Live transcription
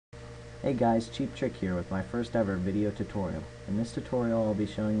Hey guys, Cheap Trick here with my first ever video tutorial. In this tutorial I'll be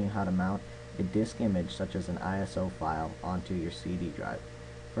showing you how to mount a disk image such as an ISO file onto your CD drive.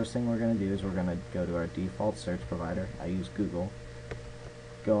 First thing we're going to do is we're going to go to our default search provider. I use Google.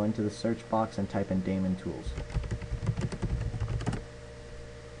 Go into the search box and type in Daemon Tools.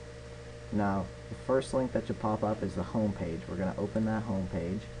 Now the first link that should pop up is the home page. We're going to open that home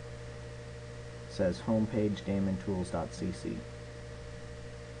page. It says homepage daemontools.cc.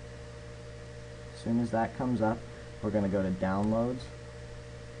 As soon as that comes up, we're going to go to downloads,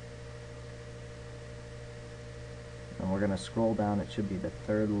 and we're going to scroll down. It should be the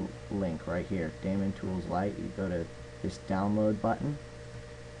third link right here, Daemon Tools Lite. You go to this download button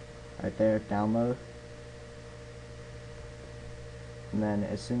right there, download, and then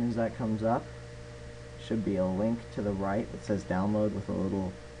as soon as that comes up, should be a link to the right that says download with a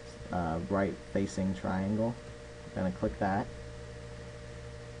little right facing triangle. I'm going to click that.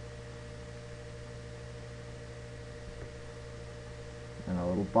 And a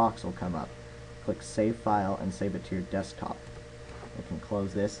little box will come up. Click Save File and save it to your desktop. I can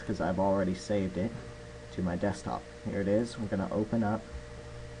close this because I've already saved it to my desktop. Here it is. We're going to open up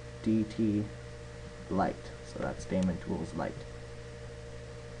DT Lite. So that's Daemon Tools Lite.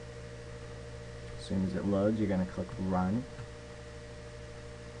 As soon as it loads, you're going to click Run.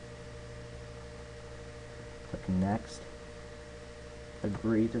 Click Next.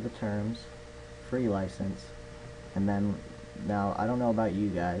 Agree to the terms. Free license. And then now, I don't know about you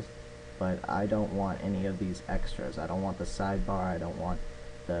guys, but I don't want any of these extras. I don't want the sidebar, I don't want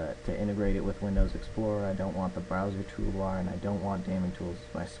to integrate it with Windows Explorer, I don't want the browser toolbar, and I don't want Daemon Tools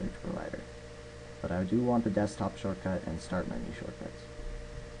as my search provider. But I do want the desktop shortcut and start menu shortcuts.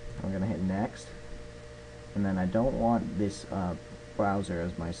 I'm going to hit next, and then I don't want this browser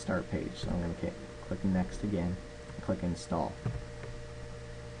as my start page, so I'm going to click next again, and click install.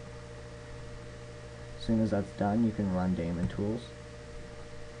 As soon as that's done, you can run Daemon Tools.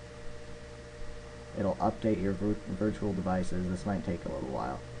 It'll update your virtual devices. This might take a little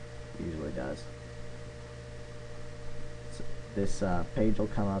while. It usually does. So this page will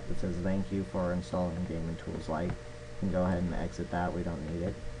come up that says thank you for installing Daemon Tools Lite. You can go ahead and exit that. We don't need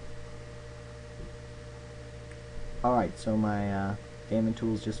it. Alright, so my Daemon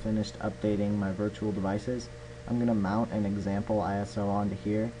Tools just finished updating my virtual devices. I'm going to mount an example ISO onto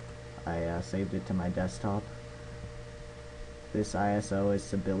here. I saved it to my desktop. This ISO is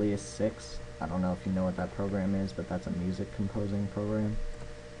Sibelius 6. I don't know if you know what that program is, but that's a music composing program.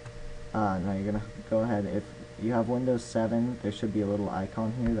 Now you're going to go ahead, if you have Windows 7, there should be a little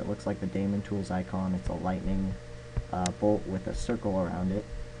icon here that looks like the Daemon Tools icon. It's a lightning bolt with a circle around it.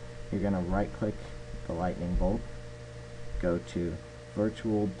 You're going to right click the lightning bolt, go to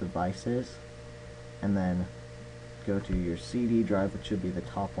Virtual Devices, and then go to your CD drive, which should be the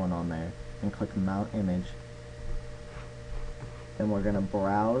top one on there, and click Mount Image. Then we're going to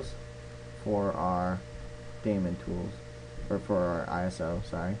browse for our Daemon Tools, or for our ISO,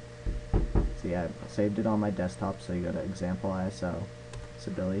 sorry. See, I saved it on my desktop, so you go to Example ISO,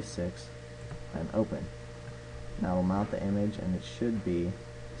 Sibelius 6, and open. Now we'll mount the image, and it should be,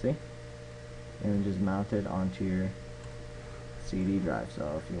 see? Image is mounted onto your CD drive,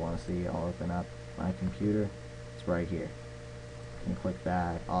 so if you want to see, I'll open up my computer. It's right here. You can click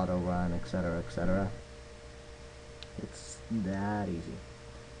that, auto run, etc., etc. It's that easy.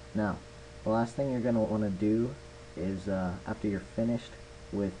 Now, the last thing you're going to want to do is, after you're finished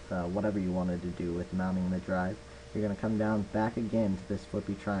with whatever you wanted to do with mounting the drive, you're going to come down back again to this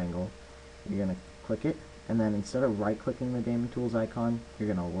flippy triangle. You're going to click it, and then instead of right-clicking the Daemon Tools icon,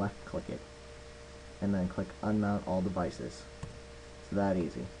 you're going to left-click it, and then click Unmount All Devices. It's that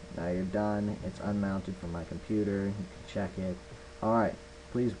easy. Now you're done. It's unmounted from my computer. You can check it. Alright,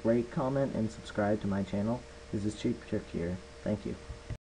 please rate, comment, and subscribe to my channel. This is Cheap Trick here. Thank you.